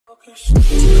What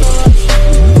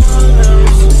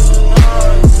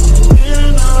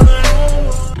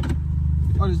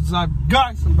is up,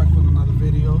 guys? I'm back with another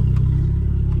video.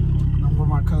 I'm with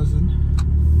my cousin.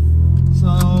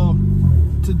 So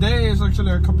today is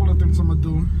actually a couple of things I'm gonna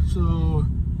do. So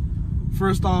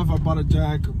first off, I bought a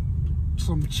jack,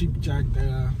 some cheap jack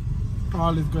there.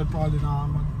 Probably good, probably not.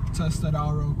 I'm gonna test it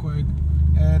out real quick.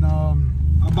 And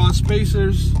I bought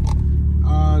spacers,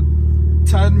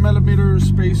 10mm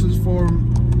spacers for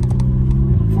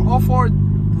all four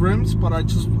rims, but I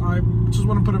just want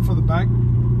to put it for the back.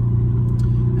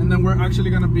 And then we're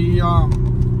actually gonna be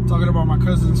talking about my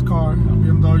cousin's car, a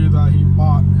BMW that he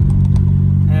bought,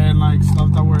 and like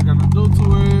stuff that we're gonna do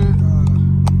to it,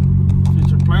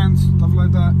 future plans, stuff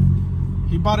like that.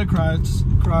 He bought it crashed,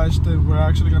 and we're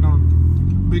actually gonna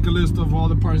make a list of all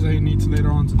the parts that he needs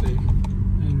later on today,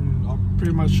 and I'll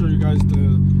pretty much show you guys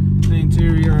the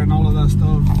interior and all of that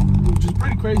stuff, which is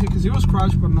pretty crazy because he was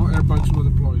crashed but no airbags were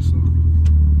deployed. So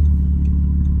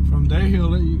from there he'll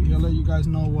let you guys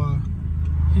know what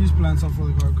his plans are for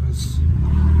the car, because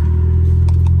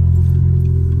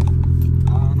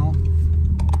I don't know.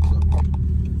 So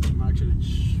I'm actually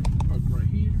parked right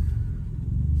here,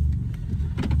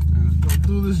 and let's go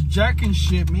do this jacking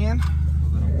shit, man.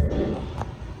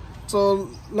 So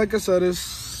like I said,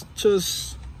 it's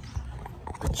just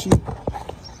a cheap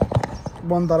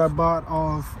one that I bought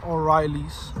off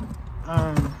O'Reilly's,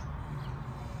 and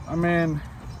I mean,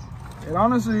 it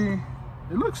honestly,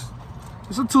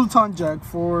 it's a 2-ton jack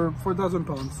for 4,000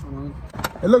 pounds.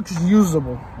 It looks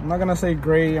usable. I'm not gonna say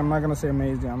great, I'm not gonna say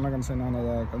amazing, I'm not gonna say none of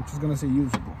that. I'm just gonna say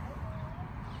usable.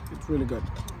 It's really good.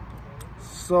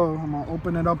 So I'm gonna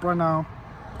open it up right now,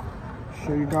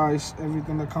 show you guys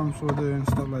everything that comes with it and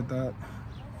stuff like that.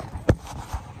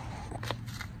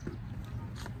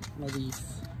 Look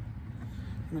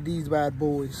at these bad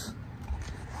boys.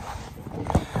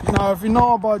 Now, if you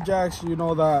know about jacks, you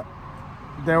know that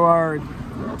there are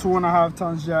 2.5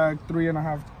 tons jack,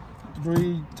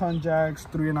 3.5 jacks,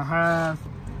 3.5,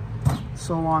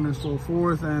 so on and so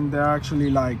forth, and they're actually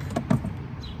like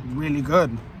really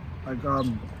good. Like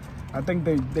I think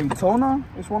Daytona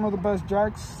is one of the best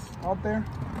jacks out there.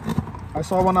 I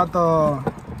saw one at the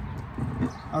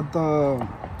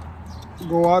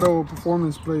Go Auto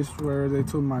performance place where they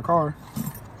tuned my car,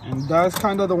 and that's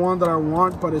kind of the one that I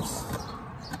want, but it's,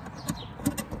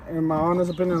 in my honest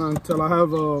opinion, until I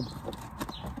have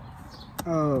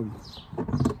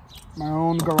my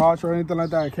own garage or anything like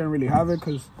that, I can't really have it,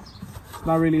 because it's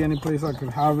not really any place I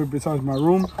could have it besides my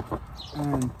room,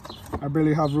 and I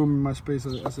barely have room in my space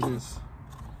as it is.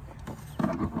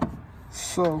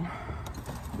 So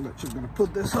I'm just gonna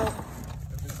put this up.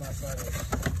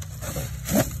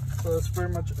 So that's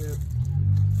pretty much it.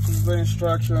 This is the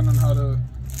instruction on how to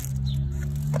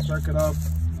jack it up.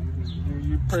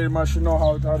 You pretty much know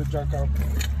how to jack up.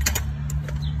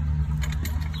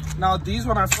 Now these,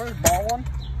 when I first bought one,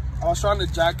 I was trying to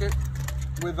jack it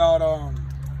without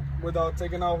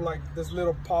taking off like this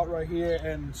little pot right here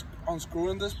and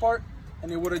unscrewing this part,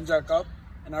 and it wouldn't jack up.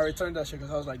 And I returned that shit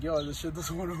because I was like, yo, this shit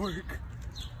doesn't want to work.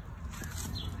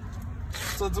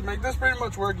 So to make this pretty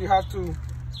much work, you have to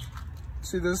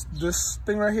see this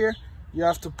thing right here. You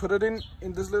have to put it in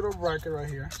this little bracket right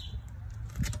here,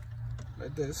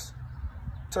 like this.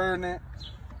 Turn it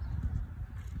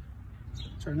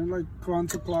like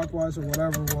counterclockwise or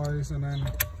whatever wise, and then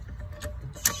it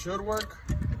should work.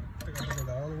 I think I have to go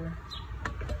the other way.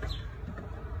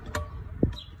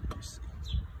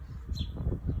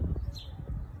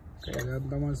 Okay,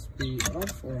 that must be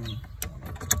off or on.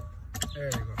 There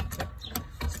you go.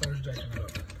 Starts jacking it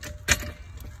up.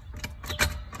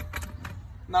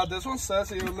 Now this one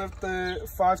says you lift it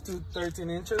 5 to 13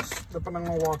 inches, depending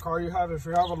on what car you have. If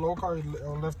you have a low car,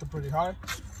 it'll lift it pretty high,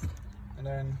 and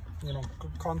then, you know,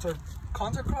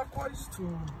 counterclockwise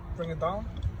to bring it down.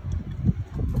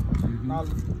 Now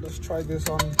let's try this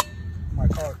on my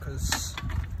car, because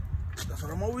that's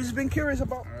what I'm always been curious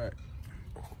about. All right,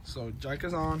 so jack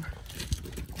is on.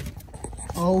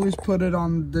 Always put it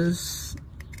on this,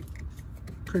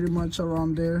 pretty much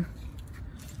around there.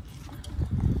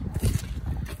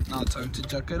 Now time to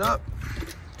jack it up.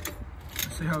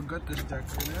 Let's see how good this jack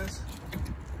is.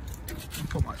 I'll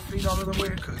put my feet out of the way,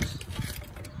 because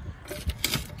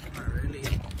not really.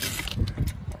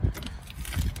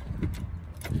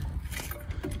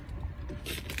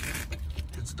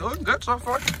 It's doing good so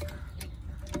far.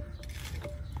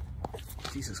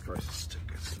 Jesus Christ, this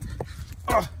jack is.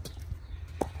 Oh.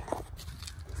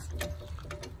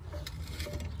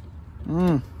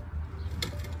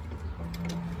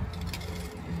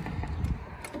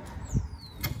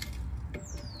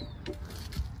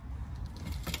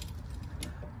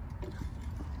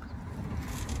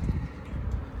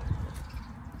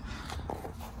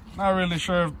 Not really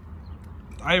sure if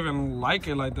I even like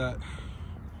it like that.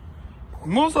 It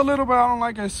moves a little bit. I don't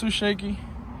like it. It's too shaky.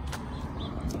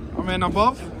 I mean,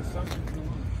 above.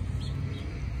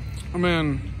 I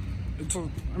mean,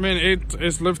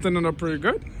 it's lifting it up pretty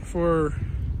good for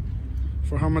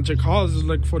how much it costs. It's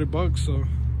like 40 bucks, so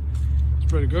it's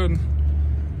pretty good.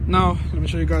 Now, let me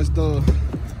show you guys the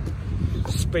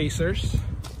spacers.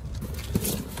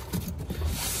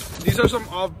 These are some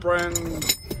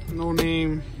off-brand,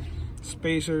 no-name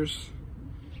spacers.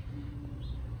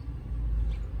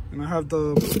 And I have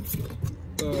the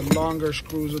longer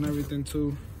screws and everything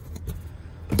too.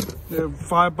 They're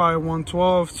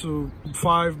 5x112 to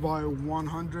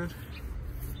 5x100.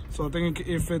 So I think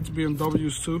it fits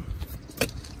BMWs too.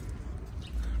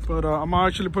 But I'm gonna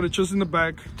actually put it just in the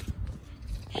back.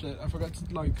 Shit, I forgot to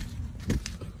like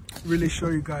really show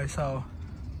you guys how,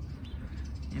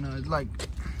 you know, it's like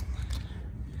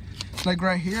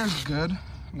right here is good.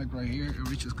 Like right here, it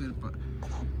reaches good, but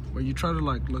when you try to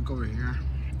like look over here,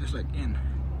 it's like in.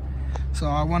 So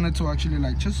I wanted to actually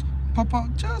like just pop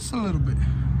out just a little bit.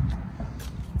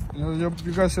 You know,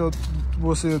 you guys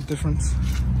will see the difference.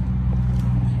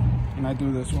 And I do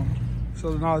this one.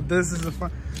 So now this is the fun.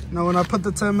 Now when I put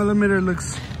the 10mm, it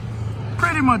looks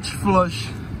pretty much flush.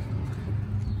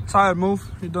 That's how I move.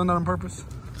 You're doing that on purpose.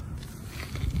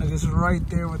 Like this is right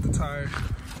there with the tire.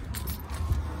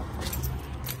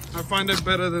 I find it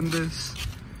better than this.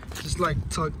 Just like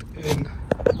tucked in.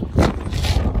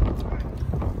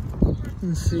 You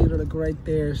can see it like right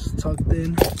there, it's tucked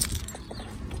in.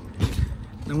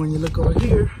 And when you look over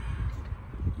here,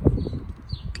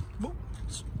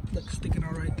 it's like sticking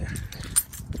out right there.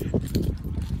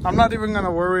 I'm not even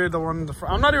gonna worry the one in the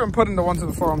front. I'm not even putting the ones in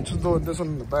the front. I'm just doing this one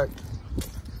in the back.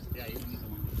 Yeah, you don't need the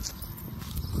one.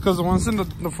 Because the ones in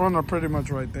the front are pretty much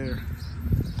right there.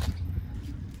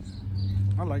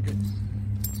 I like it.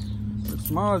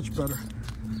 It's much better.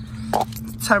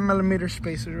 10mm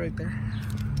spacers right there.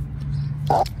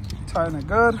 Tying it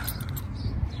good.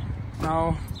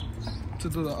 Now to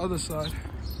do the other side,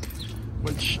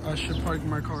 which I should park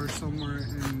my car somewhere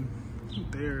in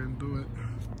there and do it.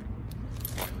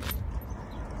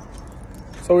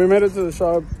 So we made it to the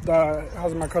shop that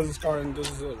has my cousin's car, and this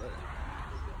is it.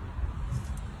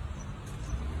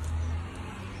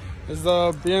 It's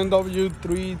the BMW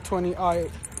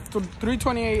 328i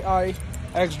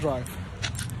xDrive.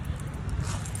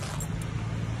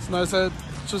 It's nice.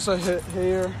 Just a hit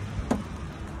here.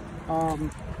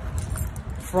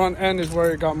 Front end is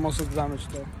where it got most of the damage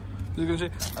though. You can see,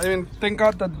 I mean, thank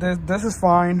God that this is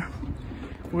fine.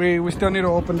 We still need to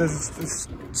open this. It's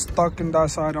stuck in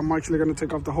that side. I'm actually gonna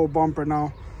take off the whole bumper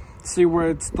now, see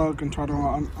where it's stuck, and try to.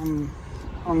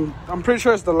 I'm pretty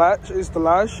sure it's the latch. It's the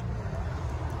lash,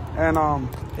 and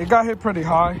it got hit pretty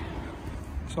high,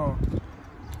 so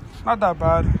not that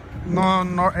bad.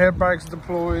 No airbags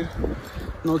deployed,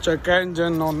 no check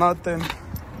engine, no nothing.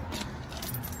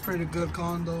 Pretty good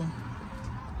condo.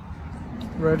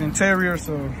 Red interior,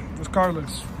 so this car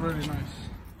looks really nice.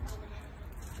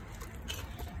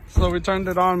 So we turned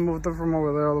it on, moved it from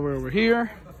over there all the way over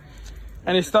here,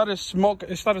 and it started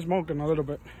smoking a little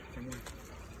bit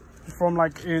from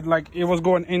like it was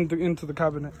going into the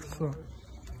cabinet. So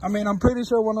I mean, I'm pretty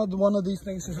sure one of these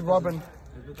things is rubbing.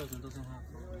 If it doesn't have.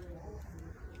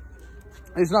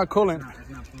 It's not cooling. It's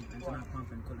not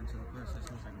pumping coolant to the press. It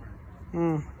smells like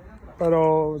burn. But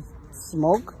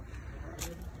smoke.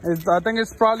 I think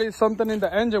it's probably something in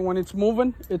the engine. When it's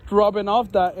moving, it's rubbing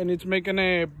off that and it's making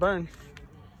it burn.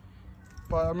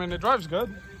 But I mean, it drives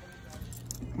good.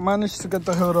 Managed to get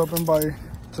the hood open by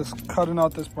just cutting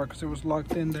out this part because it was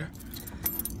locked in there.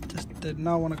 Just did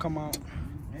not want to come out.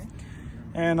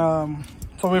 And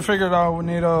so we figured out we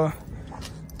need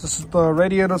just the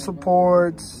radiator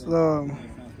supports,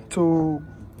 two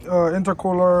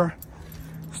intercooler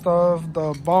stuff,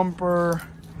 the bumper.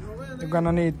 We're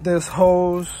gonna need this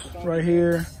hose right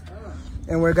here,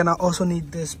 and we're gonna also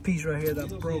need this piece right here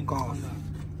that broke off.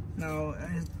 Now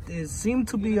it seemed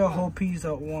to be a whole piece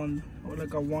at one, or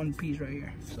like a one piece right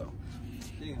here. So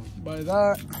by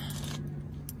that,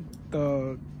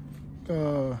 the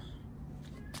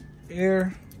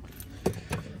air,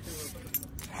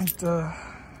 and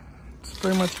that's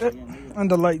pretty much it. And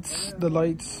the lights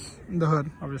in the hood,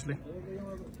 obviously.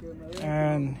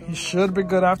 And he should be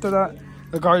good after that.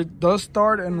 The car does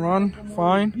start and run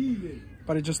fine,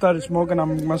 but it just started smoking.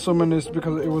 I'm assuming it's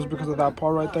because of that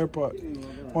part right there. But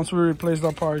once we replace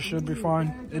that part, it should be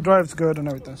fine. It drives good and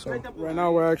everything. So right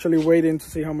now we're actually waiting to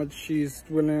see how much he's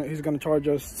gonna charge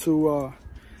us to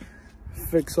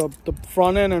fix up the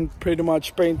front end and pretty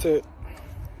much paint it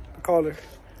the color.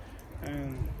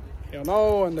 And you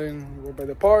know, and then we'll buy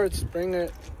the parts, bring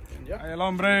it, and yeah. Ay, el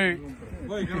hombre.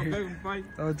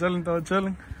 Todo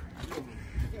chilling.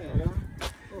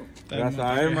 Gracias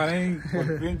a él, manín,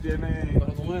 por fin tiene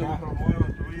un carro nuevo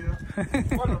en su vida.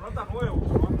 Bueno, no está nuevo,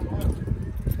 pero anda nuevo.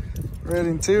 Red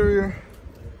interior.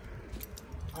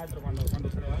 Ah, pero cuando se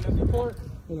le da el support.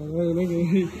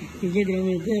 He's looking at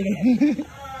me.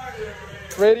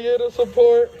 Radiator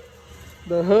support,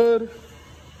 the hood,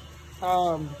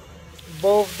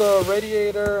 both the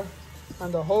radiator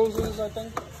and the hoses, I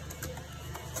think.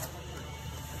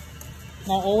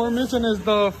 Now all we're missing is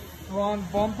the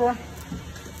front bumper,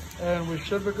 and we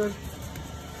should be good.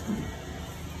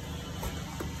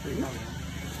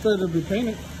 It's ready to be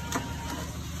painted.